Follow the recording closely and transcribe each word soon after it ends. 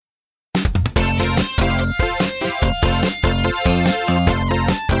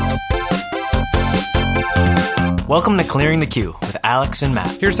Welcome to Clearing the Queue with Alex and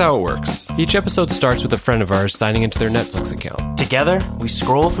Matt. Here's how it works. Each episode starts with a friend of ours signing into their Netflix account. Together, we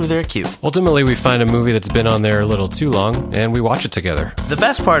scroll through their queue. Ultimately, we find a movie that's been on there a little too long, and we watch it together. The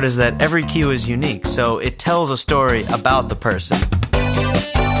best part is that every queue is unique, so it tells a story about the person.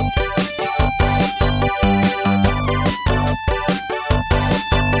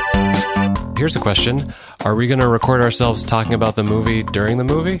 Here's a question. Are we going to record ourselves talking about the movie during the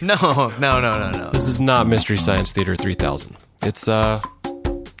movie? No. This is not Mystery Science Theater 3000. It's,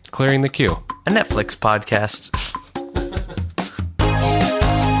 Clearing the Queue. A Netflix podcast.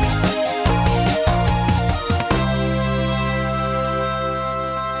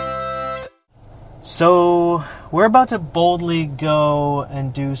 So, we're about to boldly go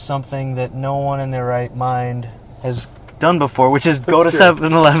and do something that no one in their right mind has done before, which is go to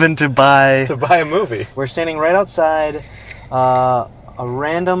 7-Eleven to buy a movie. We're standing right outside a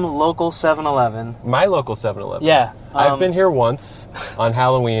random local 7-Eleven. My local 7-Eleven. Yeah. I've been here once on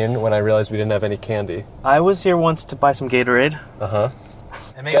Halloween when I realized we didn't have any candy. I was here once to buy some Gatorade. Uh-huh.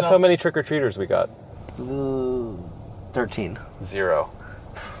 Guess how many trick-or-treaters we got? 13. 0.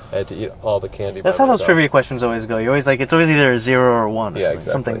 I had to eat all the candy. That's how those trivia questions always go. You always it's always either a 0 or a 1 or exactly.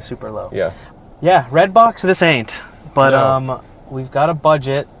 something super low. Yeah. Yeah, Redbox, this ain't. But No. We've got a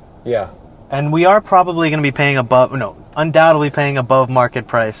budget. Yeah. And we are probably going to be paying undoubtedly paying above market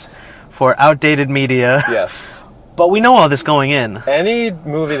price for outdated media. Yes. But we know all this going in. Any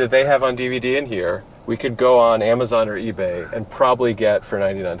movie that they have on DVD in here, we could go on Amazon or eBay and probably get for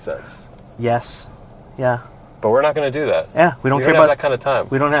 99 cents. Yes. Yeah. But we're not going to do that. Yeah, we don't care have about that kind of time.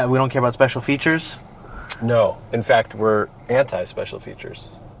 We don't care about special features. No. In fact, we're anti-special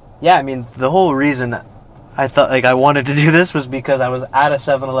features. Yeah, I mean, the whole reason I thought I wanted to do this was because I was at a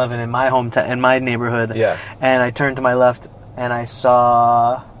 7-Eleven in my in my neighborhood. Yeah. And I turned to my left and I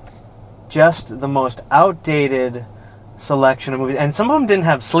saw just the most outdated selection of movies, and some of them didn't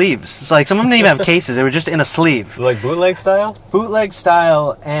have sleeves. It's like some of them didn't even have cases; they were just in a sleeve, Like bootleg style. bootleg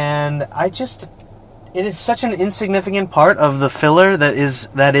style. And it is such an insignificant part of the filler that is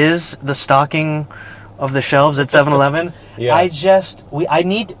the stocking of the shelves at 7-Eleven. Yeah.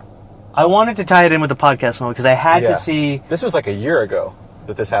 I wanted to tie it in with the podcast because I had to see. This was like a year ago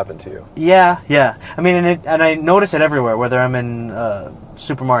that this happened to you. Yeah. I mean, and I notice it everywhere, whether I'm in a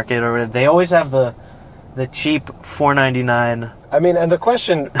supermarket or they always have the cheap $4.99. I mean, and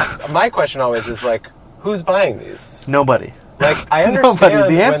my question always is like, who's buying these? Nobody. Like, I understand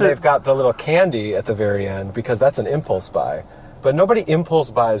Nobody. The answer, when they've got the little candy at the very end because that's an impulse buy, but nobody impulse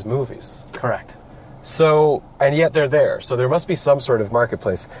buys movies. correct. So, and yet they're there. So there must be some sort of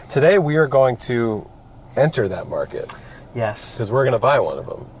marketplace. Today we are going to enter that market Yes. because we're going to buy one of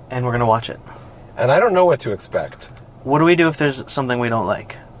them. And we're gonna watch it. And I don't know what to expect. What do we do if there's something we don't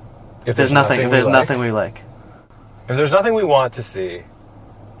like? If There's nothing we like. If there's nothing we want to see,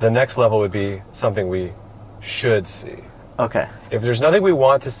 the next level would be something we should see. Okay. If there's nothing we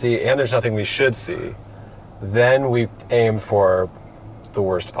want to see and there's nothing we should see, then we aim for the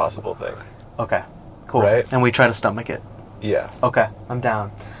worst possible thing. Okay. Cool. Right? And we try to stomach it. Yeah. Okay. I'm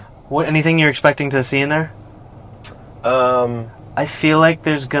down. Anything you're expecting to see in there? I feel like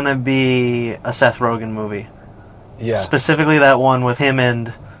there's gonna be a Seth Rogen movie. Yeah. Specifically that one with him and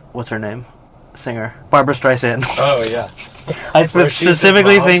what's her name? Singer. Barbara Streisand. Oh, yeah. I Where she's his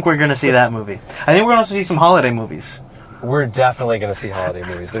specifically mom? think we're gonna see that movie. I think we're gonna also see some holiday movies. We're definitely going to see holiday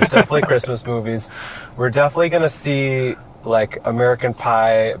movies. There's definitely Christmas movies. We're definitely going to see, like, American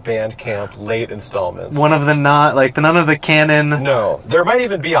Pie, Band Camp, late installments. None of the canon. No. There might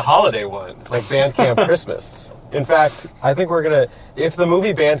even be a holiday one, like Band Camp Christmas. In fact, I think we're going to... If the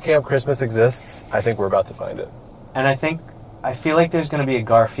movie Band Camp Christmas exists, I think we're about to find it. And I feel like there's going to be a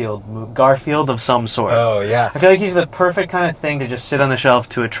Garfield of some sort. Oh, yeah. I feel like he's the perfect kind of thing to just sit on the shelf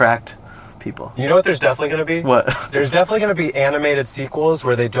to attract people. You know what there's definitely going to be? What? There's definitely going to be animated sequels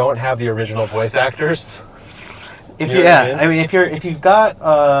where they don't have the original voice actors. I mean, if you've got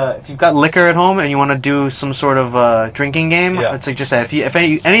liquor at home and you want to do some sort of drinking game, it's like just say if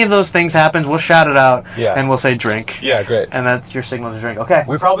any of those things happens, we'll shout it out and we'll say drink. Yeah, great. And that's your signal to drink. Okay.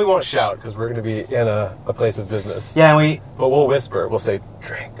 We probably won't shout because we're going to be in a place of business. Yeah, But we'll whisper. We'll say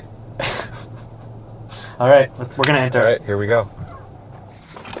drink. All right, we're going to enter. All right, here we go.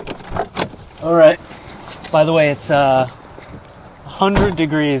 All right. By the way, it's 100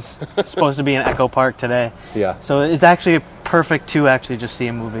 degrees. Supposed to be in Echo Park today. Yeah. So it's actually perfect to actually just see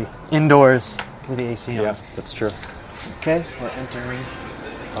a movie indoors with the AC on. Yeah, that's true. Okay, we're entering.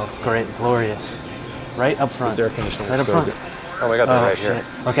 Oh, great, glorious. Right up front. This air conditioning right is up so front. good. Oh my God, they're right shit.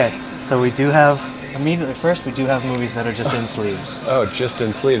 here. Okay, so we do have immediately first we do have movies that are just in sleeves. Oh, just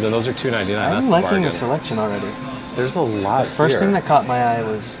in sleeves, and those are $2.99. I'm That's liking bargain. the selection already. There's a lot. The first thing that caught my eye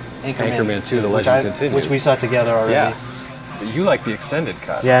was Anchorman 2: The Legend Continues, which we saw together already. Yeah. You like the extended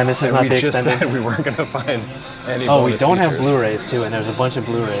cut. Yeah, and this is not the extended. We just said we weren't going to find any. Oh, we don't features. have Blu-rays too, and there's a bunch of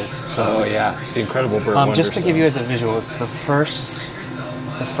Blu-rays. So. Oh yeah, the Incredible Burt Wonder just to give you guys a visual, it's the first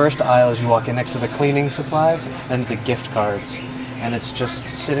aisle as you walk in, next to the cleaning supplies and the gift cards, and it's just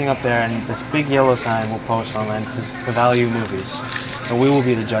sitting up there, and this big yellow sign will post on it. It says the value movies, and we will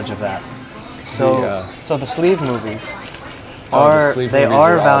be the judge of that. So, so the sleeve movies are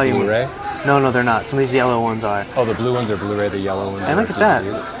value Blu-ray? No, they're not. Some of these yellow ones are. Oh, the blue ones are Blu-ray, the yellow ones are look at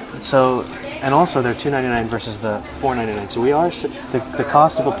DVDs. that. So, and also they're $2.99 versus the $4.99. So we are the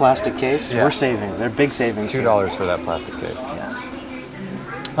cost of a plastic case. Yeah. We're saving. They're big savings. $2 for that plastic case. Yeah.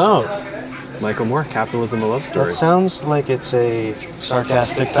 Oh, Michael Moore, Capitalism: A Love Story. That sounds like it's a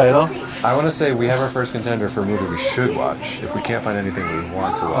sarcastic title. I want to say we have our first contender for a movie we should watch. If we can't find anything we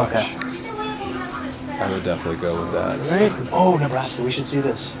want to watch, okay. I would definitely go with that. Right? Oh, Nebraska. We should see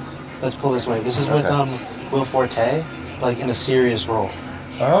this. Let's pull this way. This is with Will Forte, like in a serious role.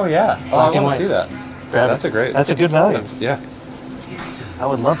 Oh yeah. I want to see that. That's a good value. Yeah. I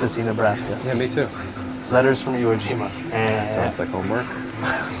would love to see Nebraska. Yeah, me too. Letters from Iwo Jima. Sounds like homework.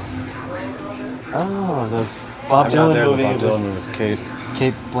 Oh, the Bob Dylan movie. Bob Dylan movie with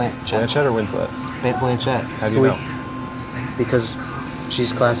Cate Blanchett. Blanchett or Winslet? Cate Blanchett. How do you know? Because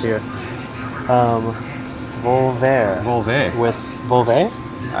she's classier. Voltaire. Voltaire. With Voltaire?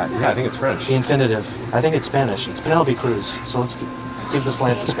 Yeah, I think it's French. The infinitive. I think it's Spanish. It's Penelope Cruz. So let's give the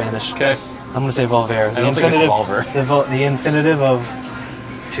slant to Spanish. Okay. I'm going to say Voltaire. I don't think it's Volver. The infinitive of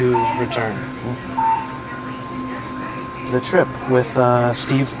to return. The Trip with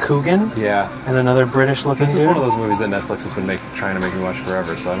Steve Coogan. Yeah. And another British-looking dude. This is one of those movies that Netflix has been trying to make me watch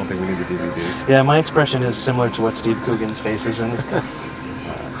forever, so I don't think we need the DVD. Yeah, my expression is similar to what Steve Coogan's face is in this.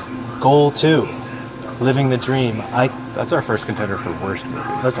 Goal 2. Living the Dream. That's our first contender for worst movie.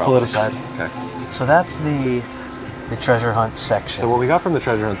 Let's pull it aside. Okay. So that's the treasure hunt section. So what we got from the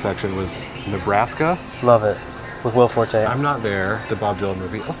treasure hunt section was Nebraska. Love it. With Will Forte. I'm Not There, the Bob Dylan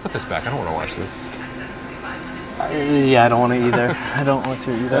movie. Let's put this back. I don't want to watch this. Yeah, I don't want to either. I don't want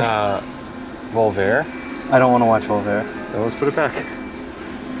to either. Voltaire. I don't want to watch Voltaire. Well, let's put it back.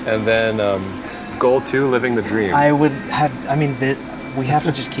 And then Goal 2, Living the Dream. We have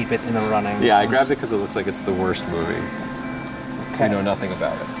to just keep it in a running. Yeah, I grabbed it because it looks like it's the worst movie. Okay. We know nothing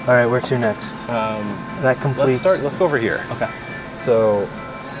about it. All right, where to next? That completes. Let's go over here. Okay. So,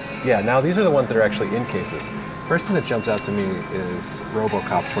 yeah, now these are the ones that are actually in cases. First thing that jumps out to me is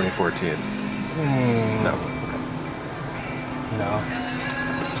RoboCop 2014. No.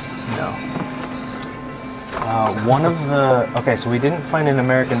 One of the... Okay, so we didn't find an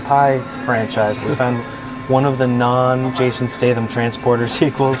American Pie franchise. We found one of the non-Jason Statham Transporter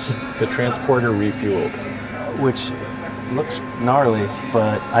sequels. The Transporter Refueled. Which looks gnarly,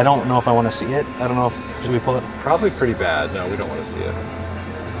 but I don't know if I want to see it. I don't know if... Should we pull it? Probably pretty bad. No, we don't want to see it.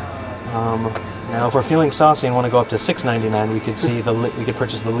 Now, if we're feeling saucy and want to go up to $6.99, we could see we could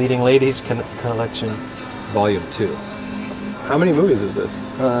purchase the Leading Ladies collection. Volume 2. How many movies is this?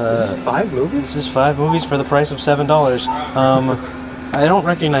 Is this 5 movies? This is 5 movies for the price of $7. I don't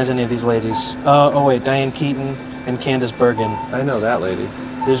recognize any of these ladies. Oh wait, Diane Keaton and Candice Bergen. I know that lady.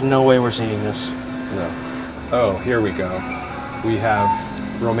 There's no way we're seeing this. No. Oh, here we go. We have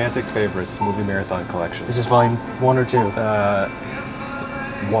Romantic Favorites Movie Marathon Collection. This is volume 1 or 2?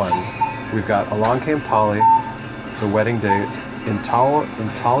 1. We've got Along Came Polly, The Wedding Date,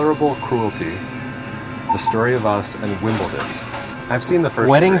 Intolerable Cruelty, The Story of Us, and Wimbledon. I've seen the first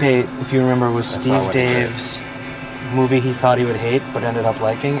Wedding Date, if you remember, was Steve Dave's movie he thought he would hate but ended up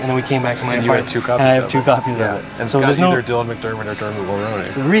liking, and then we came back to my apartment. You had 2 copies and I have 2 copies of it. And so there's either Dylan McDermott or Dermot Mulroney.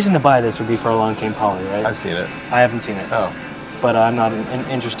 So the reason to buy this would be for Along Came Polly, right? I've seen it. I haven't seen it. Oh. But I'm not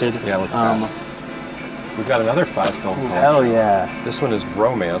interested. Yeah, let's pass. We've got another 5-film collection. Hell yeah. This one is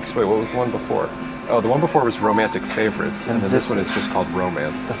Romance. Wait, what was the one before? Oh, the one before was Romantic Favorites, and then this one is just called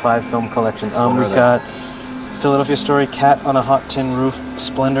Romance. The 5-film collection. We've got Philadelphia Story, Cat on a Hot Tin Roof,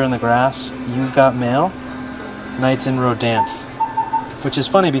 Splendor in the Grass, You've Got Mail, Nights in Rodanthe. Which is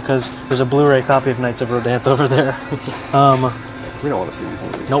funny because there's a Blu-ray copy of Nights of Rodanthe over there. We don't want to see these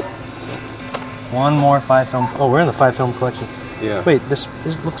movies. Nope. One more 5-film. Oh, we're in the 5-film collection. Yeah. Wait, this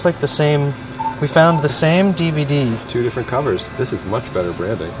looks like the same. We found the same DVD. 2 different covers. This is much better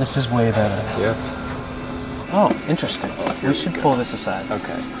branding. This is way better. Yeah. Oh, interesting. We should pull this aside.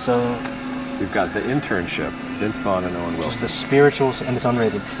 Okay. So we've got The Internship, Vince Vaughn and Owen Wilson. It's the spiritual, and it's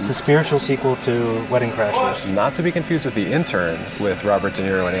unrated. It's the spiritual sequel to Wedding Crashers. Not to be confused with The Intern with Robert De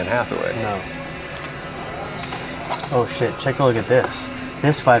Niro and Anne Hathaway. No. Oh shit! Check a look at this.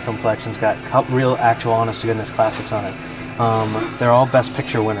 This 5-film collection's got real, actual, honest-to-goodness classics on it. They're all Best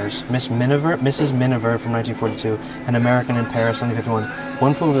Picture winners. Mrs. Miniver from 1942, An American in Paris, 1951,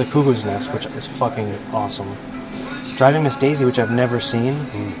 One Flew Over the Cuckoo's Nest, which is fucking awesome. Driving Miss Daisy, which I've never seen,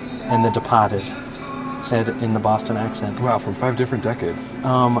 and The Departed, said in the Boston accent. Wow, from 5 different decades.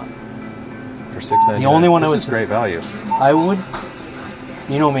 For $6.99. The only one this I would is great value. I would,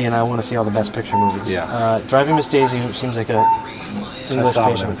 you know me, and I want to see all the Best Picture movies. Yeah. Driving Miss Daisy seems like a I English saw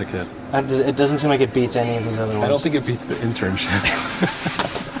them patient. as a kid. It doesn't seem like it beats any of these other ones. I don't think it beats The Internship.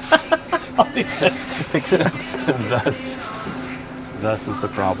 all these Best Picture. Thus is the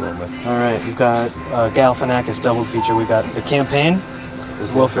problem with All right, we've got Galifianakis double feature. We've got The Campaign,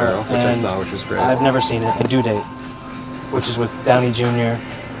 Will Ferrell, which I and saw, which was great. I've never seen it. And Due Date, which is with Downey Jr.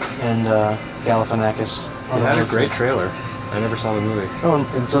 and Galifianakis. It had a great trailer. I never saw the movie. Oh, and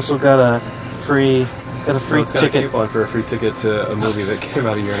it's also got a free. It's got a free It's got ticket. a coupon for a free ticket to a movie that came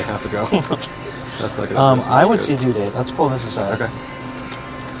out a year and a half ago. That's like I would see Due Date. Let's pull this aside. Okay.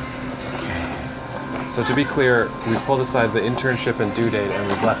 So to be clear, we pulled aside The Internship and Due Date, and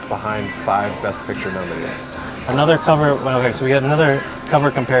we've left behind 5 Best Picture nominees. Another cover. Well, okay, so we got another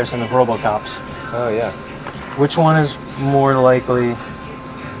cover comparison of RoboCops. Oh yeah. Which one is more likely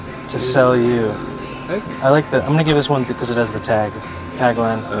to sell you? I like the. I'm gonna give this one because it has the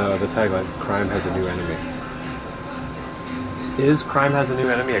tagline. The tagline: "Crime has a new enemy." Is "Crime has a new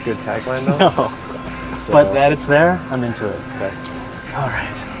enemy" a good tagline though? No, So, but that it's there, I'm into it. okay. All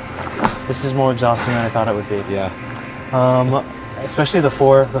right. This is more exhausting than I thought it would be. Yeah. Especially the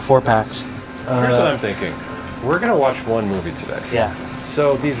four packs. Here's what I'm thinking: we're gonna watch one movie today. Yeah,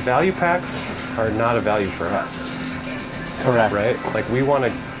 So these value packs are not a value for us, correct. right? Like we want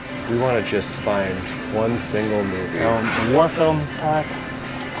to just find one single movie. War film pack.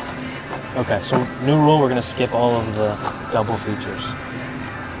 Okay, so new rule: we're gonna skip all of the double features.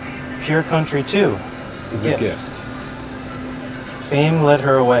 Pure Country 2, The Gift. Fame led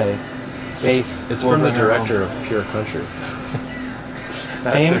her away. Faith. It's will from the bring her home. director of Pure Country.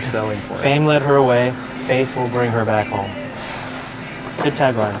 That's Fame, their selling point. Fame led her away. Faith will bring her back home. Good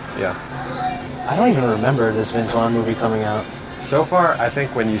tagline. Yeah. I don't even remember this Vince Vaughn movie coming out. So far, I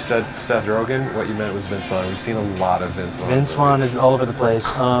think when you said Seth Rogen, what you meant was Vince Vaughn. We've seen a lot of Vince Vaughn. Vince Vaughn is all over the place.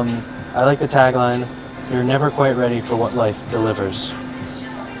 I like the tagline. You're never quite ready for what life delivers.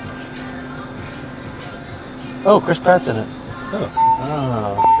 Oh, Chris Pratt's in it.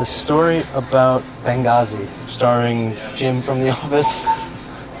 Oh, the story about Benghazi, starring Jim from The Office.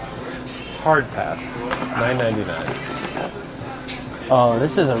 Hard pass. $9.99. Oh,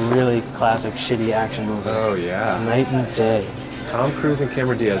 this is a really classic, shitty action movie. Oh yeah. Night and Day. Tom Cruise and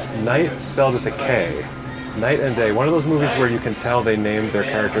Cameron Diaz. Night spelled with a K. Night and Day. One of those movies where you can tell they named their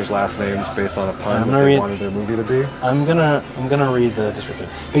characters' last names based on a pun that they wanted their movie to be. I'm gonna read the description.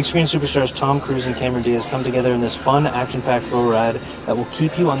 Big screen superstars Tom Cruise and Cameron Diaz come together in this fun, action-packed thrill ride that will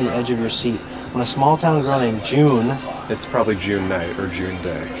keep you on the edge of your seat. When a small-town girl named June It's probably June night or June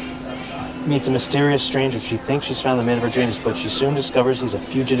day. meets a mysterious stranger, she thinks she's found the man of her dreams, but she soon discovers he's a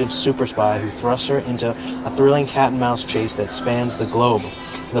fugitive super spy who thrusts her into a thrilling cat-and-mouse chase that spans the globe.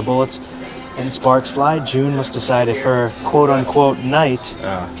 As the bullets and sparks fly, June must decide if her quote-unquote knight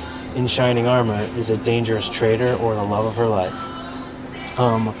in shining armor is a dangerous traitor or the love of her life.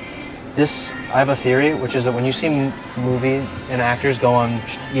 I have a theory, which is that when you see movie and actors go on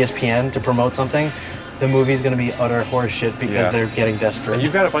ESPN to promote something, the movie's going to be utter horseshit because they're getting desperate. And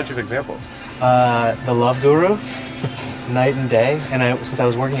you've got a bunch of examples. The Love Guru, Night and Day, and since I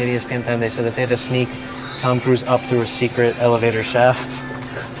was working at ESPN then, they said that they had to sneak Tom Cruise up through a secret elevator shaft.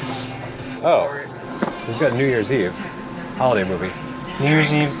 Oh, we've got New Year's Eve. Holiday movie. New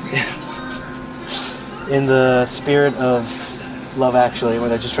Year's Eve, in the spirit of Love Actually, where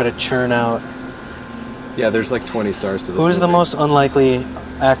they just try to churn out. Yeah, there's like 20 stars to this Who is the movie. most unlikely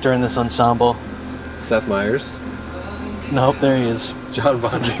actor in this ensemble? Seth Meyers. Nope, there he is. John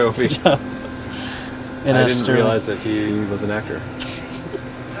Bon Jovi. In I a didn't Sterling. realize that he was an actor.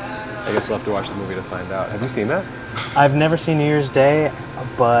 I guess we'll have to watch the movie to find out. Have you seen that? I've never seen New Year's Day,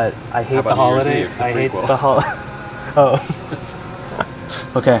 but I hate How the about New Year's holiday. Eve, the I hate prequel? the holiday. Oh.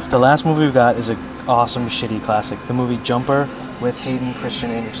 Okay, the last movie we've got is an awesome, shitty classic. The movie Jumper with Hayden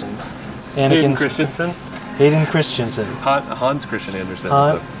Christian Anderson. Hayden Christensen? Hayden Christensen. Hans Christian Andersen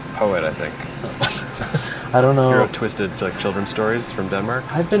Han- is a poet, I think. I don't He know. wrote twisted children's stories from Denmark.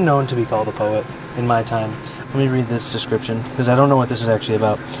 I've been known to be called a poet in my time. Let me read this description, because I don't know what this is actually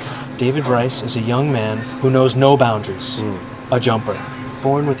about. David Rice is a young man who knows no boundaries. A jumper.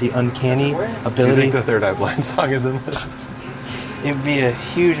 Born with the uncanny Do you ability... think the Third Eye Blind song is in this? It would be a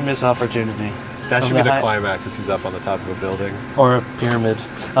huge missed opportunity. That of should be the high- climax as he's up on the top of a building. or a pyramid.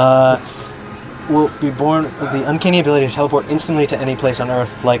 Will be born with the uncanny ability to teleport instantly to any place on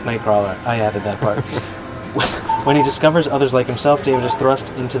Earth, like Nightcrawler. I added that part. When he discovers others like himself, David is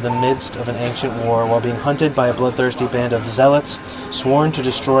thrust into the midst of an ancient war while being hunted by a bloodthirsty band of zealots sworn to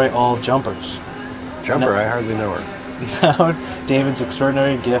destroy all jumpers. Jumper, No. I hardly know her. Now, David's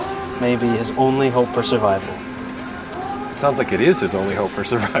extraordinary gift may be his only hope for survival. It sounds like it is his only hope for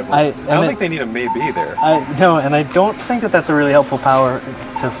survival. I don't think they need a maybe there. No, and I don't think that that's a really helpful power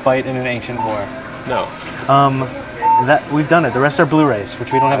to fight in an ancient war. No. That we've done it. The rest are Blu-rays,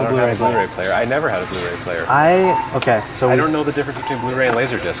 which we don't have I a don't Blu-ray have a Blu-ray player. I never had a Blu-ray player. So I don't know the difference between Blu-ray and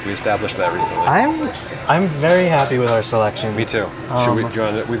Laserdisc. We established that recently. I'm very happy with our selection. Me too. Should we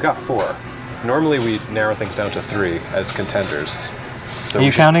join it? We've got 4. Normally we narrow things down to 3 as contenders. So Are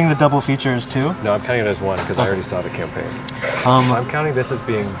you counting the double features too? No, I'm counting it as 1 because I already saw the campaign. So I'm counting this as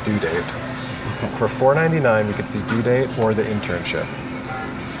being Due Date. For $4.99, we could see Due Date or The Internship,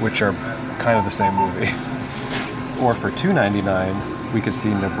 which are kind of the same movie. Or for $2.99, we could see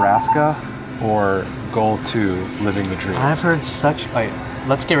Nebraska or Goal 2, Living the Dream. I've heard such. Wait,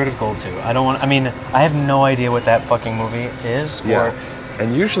 let's get rid of Gold 2. I don't want. I mean, I have no idea what that fucking movie is. Yeah.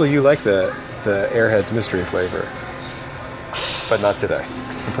 And usually you like the Airheads mystery flavor. But not today.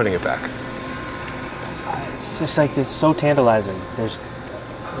 I'm putting it back. It's just like it's so tantalizing. They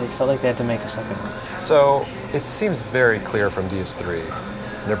felt like they had to make a second one. So it seems very clear from these 3.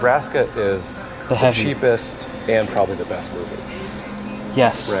 Nebraska is the heavy. cheapest and probably the best movie.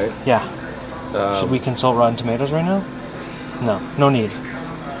 Yes. Right? Yeah. Should we consult Rotten Tomatoes right now? No need.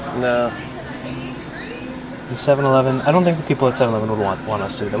 No. In 7-Eleven, I don't think the people at 7-Eleven would want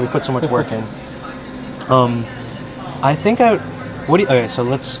us to. That we put so much work in. I think I. What do you? Okay, so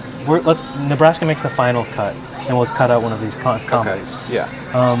let's. Nebraska makes the final cut, and we'll cut out one of these comedies. Okay. Yeah.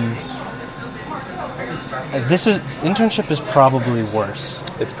 Internship is probably worse.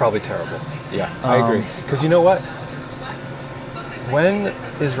 It's probably terrible. Yeah, I agree. Because you know what? When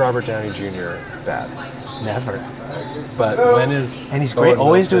is Robert Downey Jr. bad? Never. But when is And he's great. Owen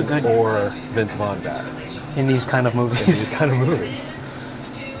Always do Wilson good or Vince Vaughn bad? in these kind of In movies. these kind of movies.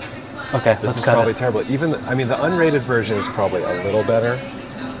 Okay, This let's is cut probably it. terrible. Even I mean, the unrated version is probably a little better,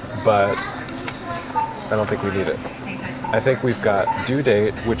 but I don't think we need it. I think we've got Due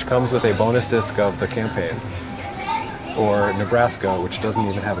Date, which comes with a bonus disc of the campaign, or Nebraska, which doesn't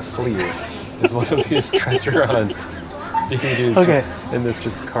even have a sleeve, is one of these treasure hunt DVDs Okay. just in this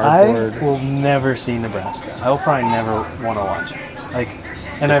just I cardboard. will never see Nebraska. I will probably never want to watch it. Like,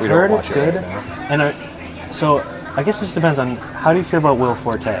 and If I've we don't heard watch it's it right good. now. So I guess this depends on how do you feel about Will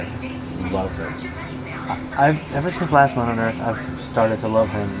Forte. Love him. Ever since Last Man on Earth, I've started to love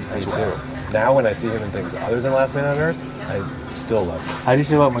him as Me well. too. Now when I see him in things other than Last Man on Earth, I still love him. How do you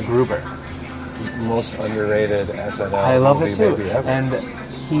feel about MacGruber? Most underrated SNL I love movie it too. maybe ever. And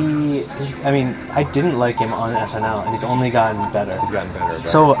I mean, I didn't like him on SNL, and he's only gotten better. He's gotten better.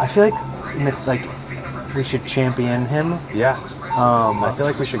 So I feel like we should champion him. Yeah. I feel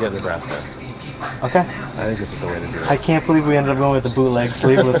like we should get Nebraska. Okay. I think this is the way to do it. I can't believe we ended up going with the bootleg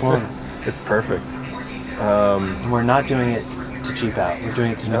sleeveless one. It's perfect. We're not doing it to cheap out. We're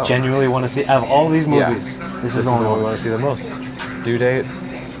doing it because No. we genuinely want to see. Out of all these movies, this is the only one one we want to see the most. Due Date,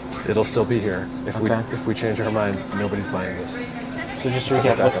 it'll still be here. If Okay. we change our mind, nobody's buying this. So just to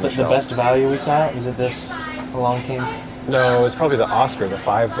recap, Back what's on the the shelf. best value we saw? Is it this Along Came? No, it's probably the Oscar, the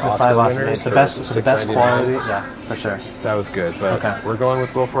 5 The Oscar 5 winners. Oscars. The for best, so the best $6.99. quality. Yeah, for sure. That was good, but Okay. we're going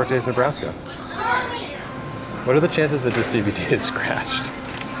with Will Forte's Nebraska. What are the chances that this DVD is scratched?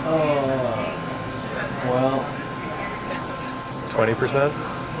 Well, 20%?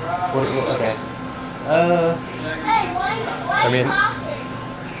 okay. I mean,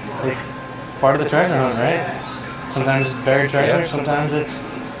 Part of the treasure hunt, right? Sometimes it's buried treasure. Yeah. Sometimes it's.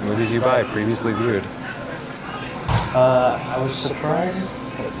 movies you buy, previously viewed. I was surprised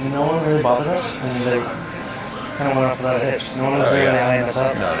that no one really bothered us, and they kind of went off without a hitch. No one was really eyeing us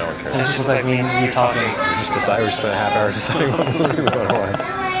up. No one And cares. it just looked like me and you talking. Just decide we spent a half hour deciding what movie we want to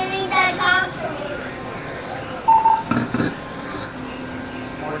watch.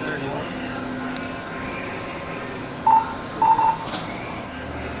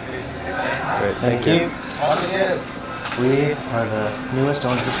 Great, Thank you. We are the newest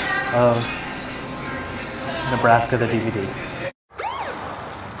owners of Nebraska, the DVD.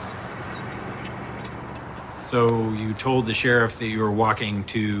 So you told the sheriff that you were walking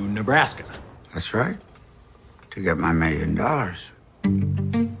to Nebraska. That's right. To get my $1 million.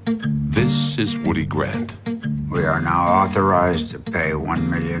 This is Woody Grant. We are now authorized to pay $1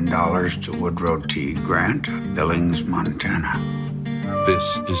 million to Woodrow T. Grant of Billings, Montana.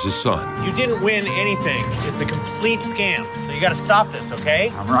 This is his son. You didn't win anything. It's a complete scam. So you got to stop this, okay?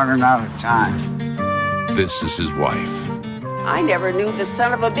 I'm running out of time. This is his wife. I never knew the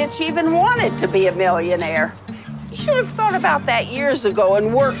son of a bitch even wanted to be a millionaire. You should have thought about that years ago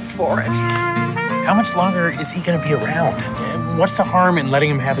and worked for it. How much longer is he going to be around? And what's the harm in letting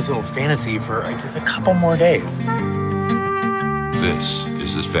him have his little fantasy for just a couple more days? This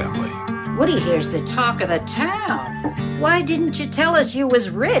is his family. Woody here's the talk of the town. Why didn't you tell us you was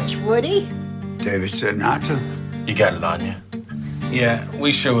rich, Woody? David said not to. You got it on you. Yeah,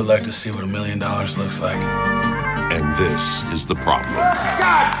 we sure would like to see what $1 million looks like. And this is the problem.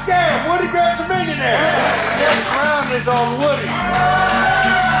 God damn, Woody Grant's a millionaire! That crown is on Woody.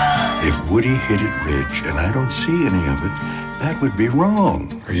 If Woody hit it rich and I don't see any of it, that would be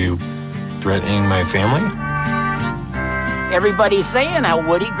wrong. Are you threatening my family? Everybody's saying how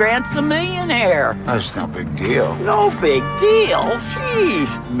Woody Grant's a millionaire. That's no big deal. No big deal. Jeez,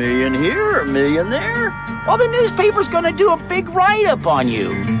 $1 million here, $1 million there. Well, the newspaper's gonna do a big write-up on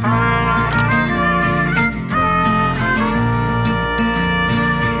you.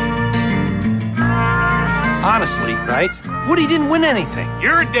 Honestly, right? Woody didn't win anything.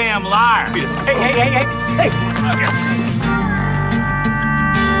 You're a damn liar. Hey.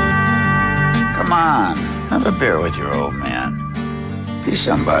 Come on, have a beer with your old man. Be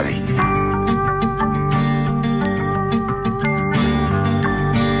somebody.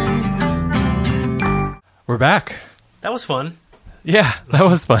 We're back. That was fun. Yeah, that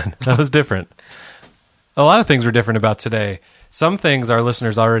was fun. That was different. A lot of things were different about today. Some things our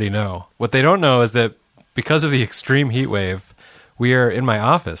listeners already know. What they don't know is that because of the extreme heat wave, we are in my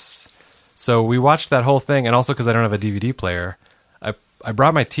office. So we watched that whole thing, and also because I don't have a DVD player, I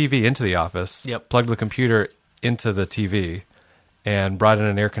brought my TV into the office, plugged the computer into the TV, and brought in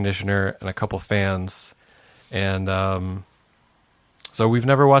an air conditioner and a couple fans. And so we've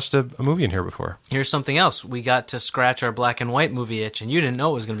never watched a movie in here before. Here's something else. We got to scratch our black and white movie itch, and you didn't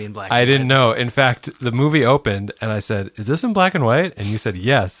know it was going to be in black and white. I didn't know. In fact, the movie opened, and I said, "Is this in black and white?" And you said,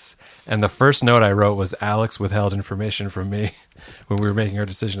 "Yes." And the first note I wrote was, Alex withheld information from me when we were making our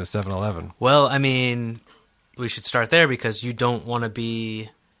decision at 7-Eleven. Well, I mean, we should start there because you never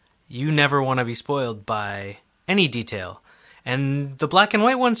want to be spoiled by any detail. And the black and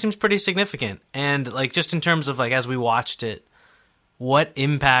white one seems pretty significant. And like just in terms of like as we watched it, what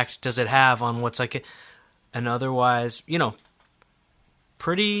impact does it have on what's like an otherwise,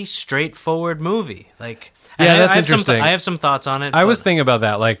 pretty straightforward movie? Like, yeah, that's interesting. I have some thoughts on it. I was thinking about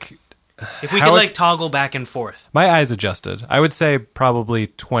that, like if we could toggle back and forth. My eyes adjusted. I would say probably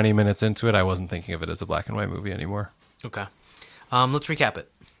 20 minutes into it, I wasn't thinking of it as a black and white movie anymore. Okay. Let's recap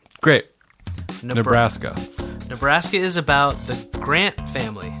it. Great. Nebraska. Nebraska is about the Grant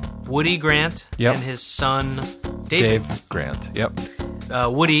family. Woody Grant and his son, David. Dave Grant, yep.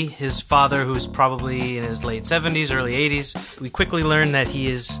 Woody, his father, who's probably in his late 70s, early 80s. We quickly learn that he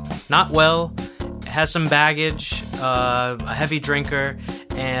is not well, has some baggage, a heavy drinker,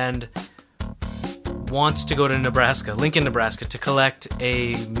 and wants to go to Nebraska, Lincoln, Nebraska, to collect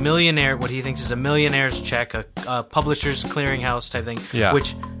a millionaire, what he thinks is a millionaire's check, a publisher's clearinghouse type thing,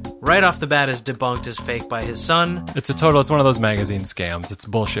 which right off the bat is debunked as fake by his son. It's one of those magazine scams. It's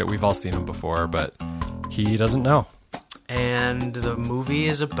bullshit. We've all seen them before, but he doesn't know. And the movie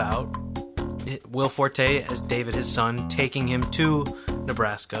is about Will Forte as David, his son, taking him to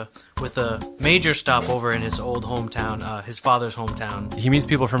Nebraska with a major stopover in his old hometown, his father's hometown. He meets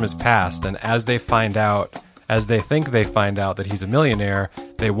people from his past, and as they think they find out that he's a millionaire,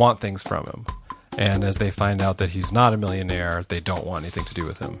 they want things from him. And as they find out that he's not a millionaire, they don't want anything to do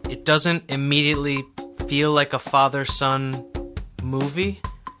with him. It doesn't immediately feel like a father-son movie,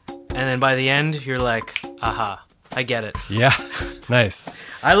 and then by the end, you're like, aha, I get it. Yeah, nice.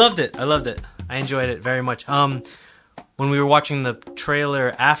 I loved it. I enjoyed it very much. When we were watching the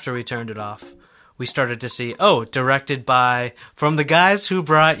trailer after we turned it off, we started to see, directed by, from the guys who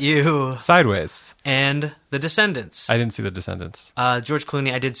brought you Sideways and The Descendants. I didn't see The Descendants. George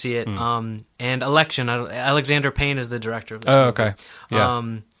Clooney, I did see it. And Election. Alexander Payne is the director of this movie. Okay. Yeah.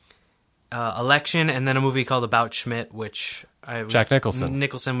 Election, and then a movie called About Schmidt, which Jack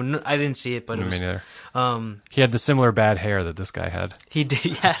Nicholson. I didn't see it, but it was... Me neither. He had the similar bad hair that this guy had. He did,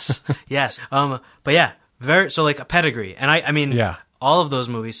 yes. Yes. But yeah, a pedigree. And I mean... Yeah. All of those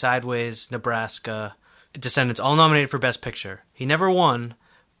movies, Sideways, Nebraska, Descendants, all nominated for Best Picture. He never won,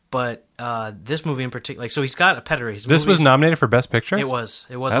 but this movie in particular, so he's got a pedigree. This was nominated for Best Picture? It was.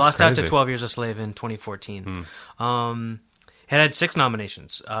 That's Lost crazy. out to 12 Years a Slave in 2014. It had 6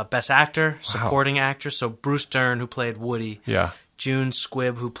 nominations. Best Actor, Supporting Actor, so Bruce Dern, who played Woody. Yeah. June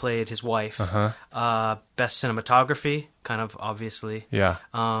Squibb, who played his wife. Best cinematography, kind of obviously. Yeah.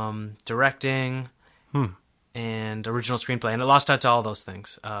 Directing, and original screenplay, and it lost out to all those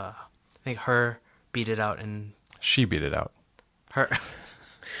things. I think Her beat it out, and She beat it out. Her.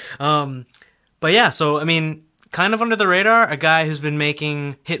 But yeah, so I mean, kind of under the radar, a guy who's been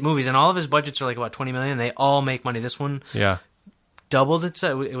making hit movies, and all of his budgets are like about $20 million. They all make money. This one doubled it.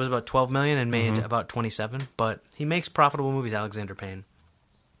 So it was about $12 million and made about 27. But he makes profitable movies. Alexander Payne.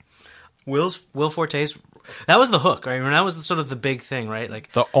 Will Forte's. That was the hook, right? That was sort of the big thing, right? Like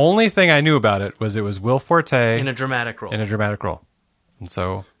the only thing I knew about it was Will Forte in a dramatic role. And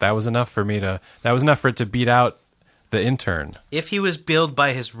so that was enough for it to beat out The Intern. If he was billed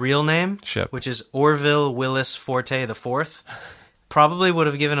by his real name, which is Orville Willis Forte IV, probably would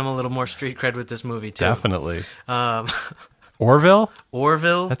have given him a little more street cred with this movie too. Definitely. Orville?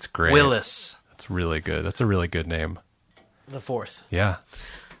 Orville. That's great. Willis. That's really good. That's a really good name. The fourth. Yeah.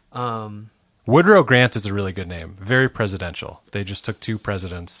 Woodrow Grant is a really good name. Very presidential. They just took two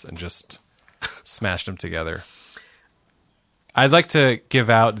presidents and just smashed them together. I'd like to give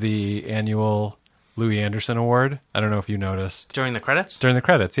out the annual Louis Anderson Award. I don't know if you noticed. During the credits? During the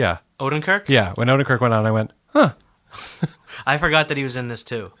credits, yeah. Odenkirk? Yeah. When Odenkirk went on, I went, huh. I forgot that he was in this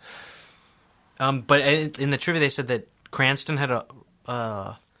too. But in the trivia, they said that Cranston had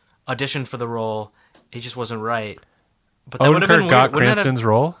auditioned for the role. He just wasn't right. But that would have been weird. Got Cranston's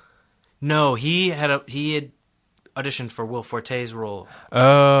role? No, he had auditioned for Will Forte's role.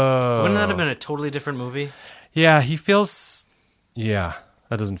 Oh. Wouldn't that have been a totally different movie? Yeah, he feels... Yeah,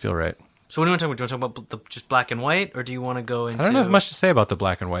 that doesn't feel right. So what do you want to talk about? Do you want to talk about just black and white, or do you want to go into... I don't have much to say about the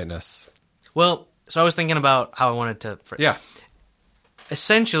black and whiteness. Well, so I was thinking about how I wanted to... Yeah.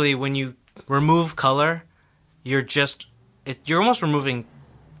 Essentially, when you remove color, you're almost removing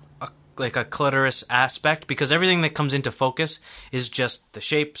a clutterous aspect, because everything that comes into focus is just the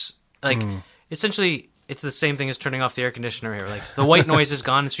shapes. Essentially, it's the same thing as turning off the air conditioner here. Like, the white noise is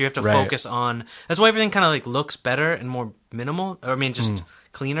gone, so you have to focus on... That's why everything kind of like looks better and more minimal. I mean, just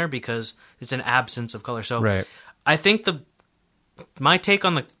cleaner, because it's an absence of color. So I think my take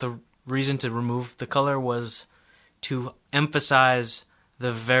on the reason to remove the color was to emphasize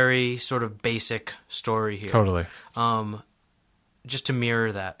the very sort of basic story here. Totally. Just to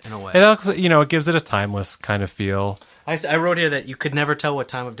mirror that in a way. It also, it gives it a timeless kind of feel. I wrote here that you could never tell what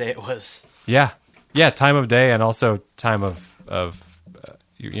time of day it was. Yeah. Yeah, time of day, and also time of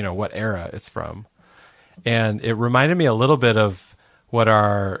what era it's from. And it reminded me a little bit of what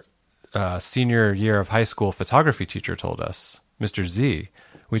our senior year of high school photography teacher told us, Mr. Z.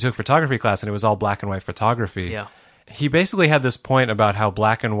 We took photography class, and it was all black and white photography. Yeah. He basically had this point about how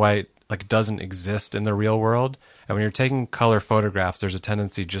black and white doesn't exist in the real world. And when you're taking color photographs, there's a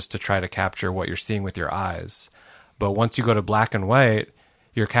tendency just to try to capture what you're seeing with your eyes. But once you go to black and white,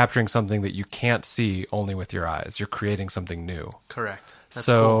 you're capturing something that you can't see only with your eyes. You're creating something new. Correct. That's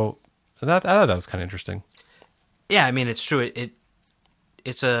cool. Cool. I thought that was kind of interesting. Yeah, I mean, it's true.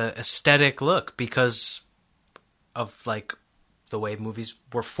 It's a aesthetic look because of the way movies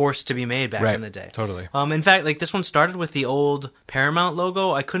were forced to be made back in the day. Totally. In fact, this one started with the old Paramount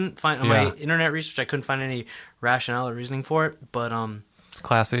logo. I couldn't find on my internet research. I couldn't find any rationale or reasoning for it. But it's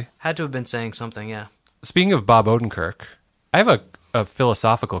classy. Had to have been saying something. Yeah. Speaking of Bob Odenkirk, I have a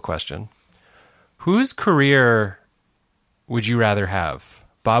philosophical question. Whose career would you rather have,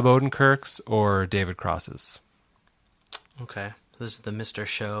 Bob Odenkirk's or David Cross's? Okay, this is the Mr.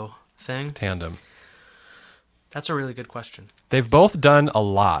 Show thing. Tandem. That's a really good question. They've both done a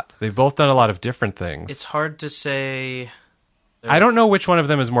lot. They've both done a lot of different things. It's hard to say. I don't know which one of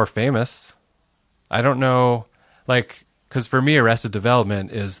them is more famous. I don't know, because for me, Arrested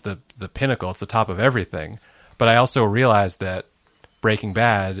Development is the pinnacle. It's the top of everything. But I also realize that Breaking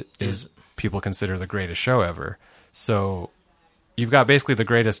Bad is people consider the greatest show ever. So you've got basically the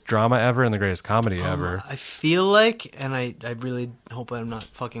greatest drama ever and the greatest comedy ever. I feel like, and I really hope I'm not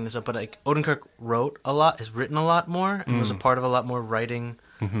fucking this up, but Odenkirk has written a lot more, and was a part of a lot more writing,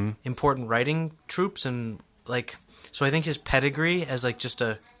 important writing troops, and so I think his pedigree as just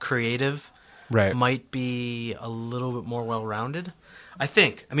a creative might be a little bit more well-rounded. I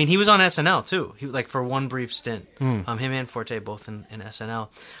think. I mean, he was on SNL too. He for one brief stint. Him and Forte both in SNL.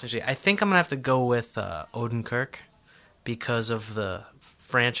 Essentially, I think I'm gonna have to go with Odenkirk because of the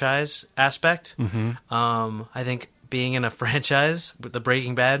franchise aspect. I think being in a franchise with the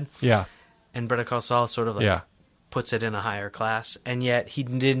Breaking Bad, and Better Call Saul sort of puts it in a higher class. And yet he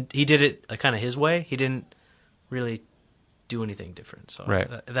did it kind of his way. He didn't really do anything different. So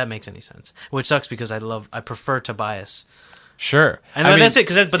if that makes any sense. Which sucks because I prefer Tobias. Sure. And that's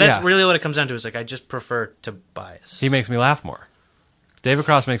it. But that's really what it comes down to is I just prefer Tobias. He makes me laugh more. David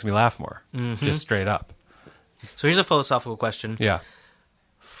Cross makes me laugh more, just straight up. So here's a philosophical question. Yeah.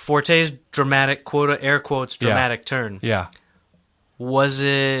 Forte's dramatic, air quotes, dramatic turn. Yeah. Was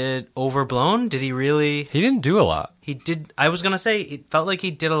it overblown? Did he really... He didn't do a lot. He did... I was going to say, it felt like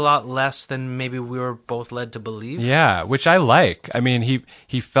he did a lot less than maybe we were both led to believe. Yeah, which I like. I mean,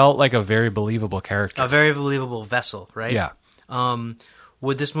 he felt like a very believable character. A very believable vessel, right? Yeah.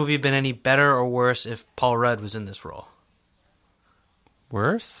 Would this movie have been any better or worse if Paul Rudd was in this role?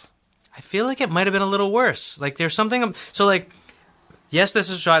 Worse? I feel like it might have been a little worse. Like, there's something... So, like, yes,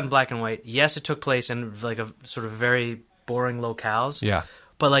 this is shot in black and white. Yes, it took place in, like, a sort of very... boring locales. Yeah.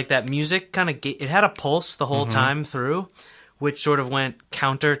 But like that music kind of it had a pulse the whole time through, which sort of went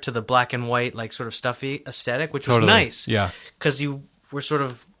counter to the black and white, like sort of stuffy aesthetic, which was nice. Yeah. Because you were sort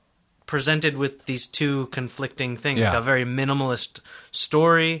of presented with these two conflicting things. Yeah. Like a very minimalist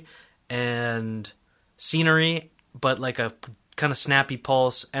story and scenery, but like a kind of snappy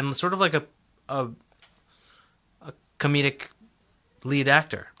pulse and sort of like a comedic lead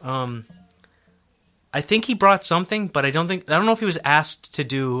actor. I think he brought something, but I don't know if he was asked to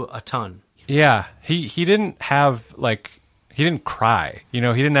do a ton. Yeah, he didn't have he didn't cry. You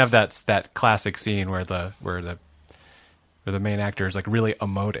know, he didn't have that classic scene where the main actor is like really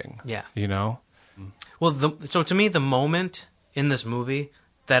emoting. Yeah, you know. Well, so to me, the moment in this movie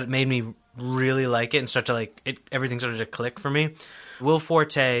that made me really like it and start to everything started to click for me. Will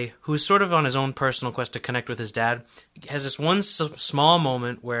Forte, who's sort of on his own personal quest to connect with his dad, has this one small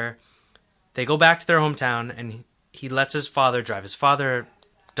moment where they go back to their hometown, and he lets his father drive. His father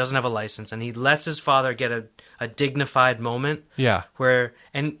doesn't have a license, and he lets his father get a dignified moment. Yeah. Where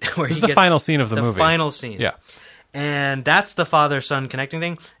this is the final scene of the movie. The final scene. Yeah. And that's the father-son connecting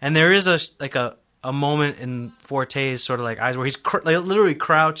thing. And there is a moment in Forte's sort of like eyes where he's literally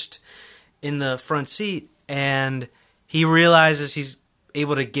crouched in the front seat, and he realizes he's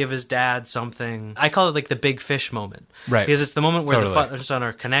able to give his dad something. I call it like the big fish moment. Right. Because it's the moment where the father and son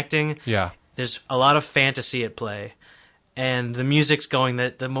are connecting. Yeah. There's a lot of fantasy at play, and the music's going,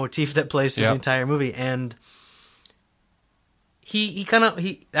 the motif that plays through the entire movie, and he kind of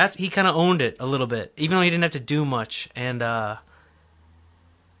owned it a little bit, even though he didn't have to do much, and that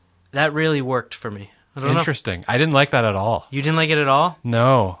really worked for me. Interesting. I didn't like that at all. You didn't like it at all?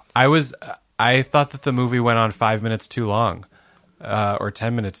 No, I thought that the movie went on 5 minutes too long, or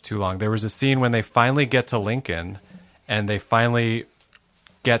 10 minutes too long. There was a scene when they finally get to Lincoln, and they finally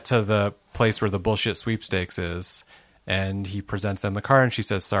get to the place where the bullshit sweepstakes is, and he presents them the card, and she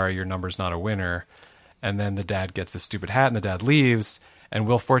says, "Sorry, your number's not a winner." And then the dad gets this stupid hat, and the dad leaves, and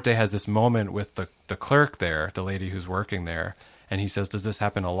Will Forte has this moment with the clerk there, the lady who's working there, and he says, "Does this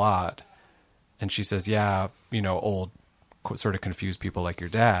happen a lot?" And she says, "Yeah, old, sort of confused people like your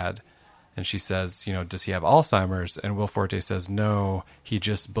dad." And she says, "Does he have Alzheimer's?" And Will Forte says, "No, he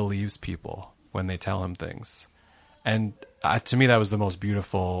just believes people when they tell him things." And to me, that was the most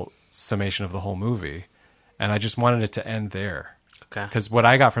beautiful summation of the whole movie. And I just wanted it to end there. Okay. Because what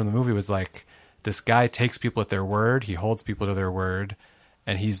I got from the movie was like, this guy takes people at their word. He holds people to their word.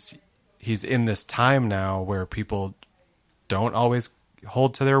 And he's in this time now where people don't always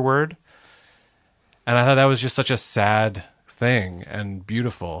hold to their word. And I thought that was just such a sad thing and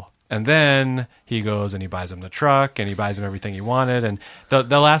beautiful. And then he goes and he buys him the truck and he buys him everything he wanted. And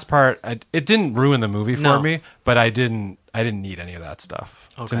the last part, it didn't ruin the movie for me, but I didn't need any of that stuff.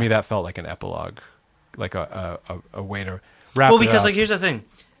 Okay. To me, that felt like an epilogue, like a way to wrap it up. Well, because here's the thing.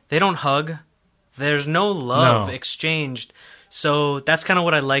 They don't hug. There's no love exchanged. So that's kind of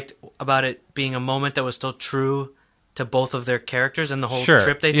what I liked about it being a moment that was still true to both of their characters and the whole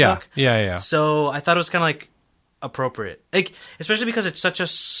trip they took. Yeah. So I thought it was kind of like appropriate, like especially because it's such a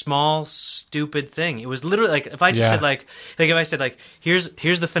small, stupid thing. It was literally like if I just said like if I said like here's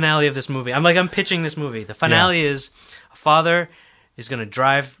the finale of this movie. I'm pitching this movie. The finale is a father is going to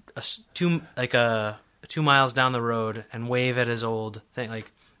drive 2 miles down the road and wave at his old thing.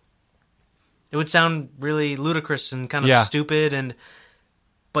 Like it would sound really ludicrous and kind of stupid,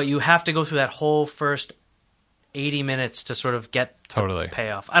 but you have to go through that whole first 80 minutes to sort of get the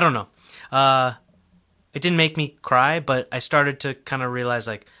payoff. I don't know. It didn't make me cry, but I started to kind of realize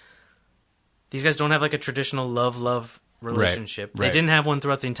like these guys don't have like a traditional love relationship. Right. They didn't have one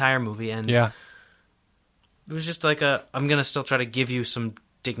throughout the entire movie, and it was just like I'm gonna still try to give you some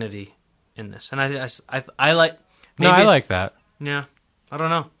dignity in this, and I like. Maybe, I like that. Yeah, I don't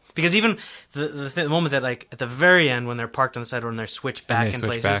know because even the moment that like at the very end when they're parked on the side road and they're switched back in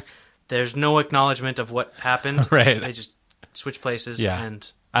places, there's no acknowledgement of what happened. Right, they just switch places. Yeah, and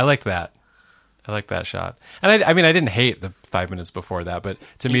I liked that. I like that shot. And I mean, I didn't hate the 5 minutes before that, but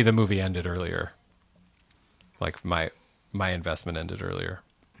to me, the movie ended earlier. Like my my investment ended earlier.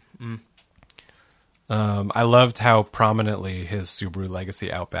 I loved how prominently his Subaru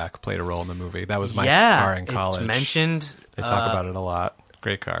Legacy Outback played a role in the movie. That was my car in college. It's mentioned. They talk about it a lot.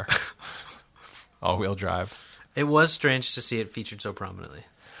 Great car. All-wheel drive. It was strange to see it featured so prominently.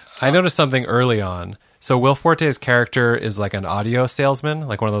 I noticed something early on. So Will Forte's character is like an audio salesman,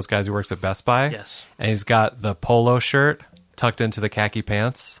 like one of those guys who works at Best Buy. Yes. And he's got the polo shirt tucked into the khaki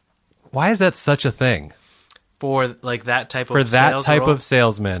pants. Why is that such a thing? For like that type of For that sales type role? of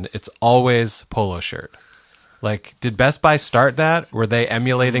salesman, it's always polo shirt. Like, did Best Buy start that? Were they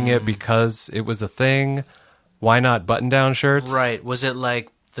emulating it because it was a thing? Why not button-down shirts? Right. Was it like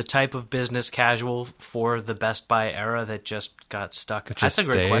the type of business casual for the Best Buy era that just got stuck? That's a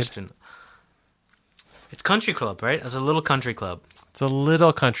great question. It's country club, right? It's a little country club. It's a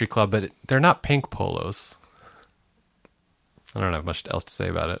little country club, but they're not pink polos. I don't have much else to say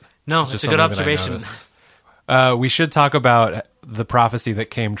about it. No, just it's a good something that I observation. noticed. We should talk about the prophecy that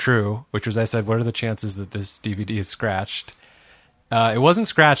came true, which was I said, what are the chances that this DVD is scratched? It wasn't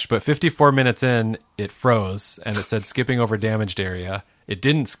scratched, but 54 minutes in, it froze, and it said skipping over damaged area. It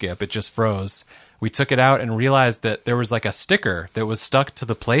didn't skip, it just froze. We took it out and realized that there was like a sticker that was stuck to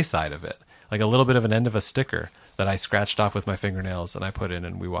the play side of it, like a little bit of an end of a sticker that I scratched off with my fingernails and I put in,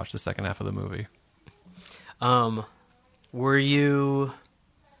 and we watched the second half of the movie. Were you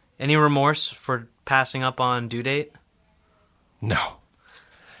any remorse for passing up on Due Date? No.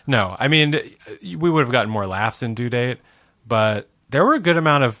 I mean, we would have gotten more laughs in Due Date, but there were a good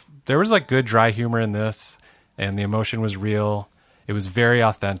amount of, there was like good dry humor in this, and the emotion was real. It was very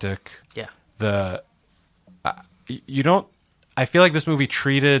authentic. Yeah. I feel like this movie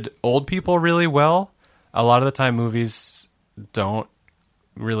treated old people really well. A lot of the time movies don't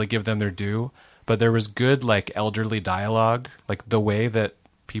really give them their due, but there was good like elderly dialogue, like the way that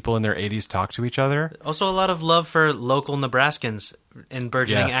people in their 80s talk to each other. Also a lot of love for local Nebraskans in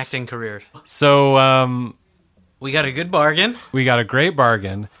burgeoning acting careers. So we got a good bargain. We got a great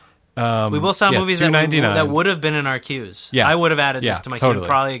bargain. We both saw movies that would have been in our queues. Yeah. I would have added this to my queue and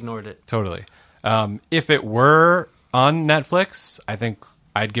probably ignored it. Totally. If it were on Netflix, I think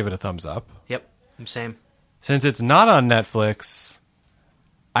I'd give it a thumbs up. Yep, same. Since it's not on Netflix,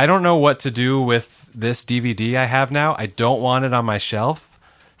 I don't know what to do with this DVD I have now. I don't want it on my shelf.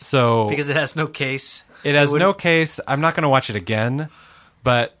 So because it has no case. It has no case. I'm not going to watch it again,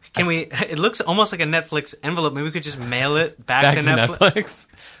 but can we? It looks almost like a Netflix envelope. Maybe we could just mail it back to Netflix.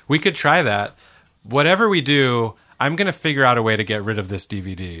 We could try that. Whatever we do, I'm going to figure out a way to get rid of this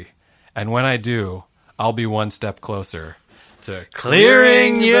DVD. And when I do, I'll be one step closer to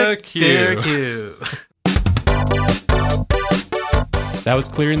clearing the queue. That was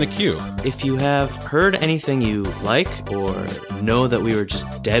Clearing the Queue. If you have heard anything you like or know that we were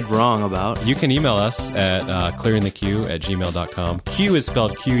just dead wrong about, you can email us at clearingthequeue@gmail.com. Q is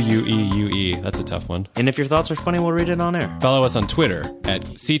spelled Queue. That's a tough one. And if your thoughts are funny, we'll read it on air. Follow us on Twitter at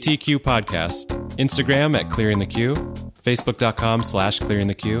CTQ Podcast, Instagram at Clearing the Queue, Facebook.com/Clearing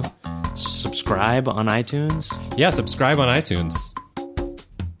the Queue. Subscribe on iTunes? Yeah, subscribe on iTunes.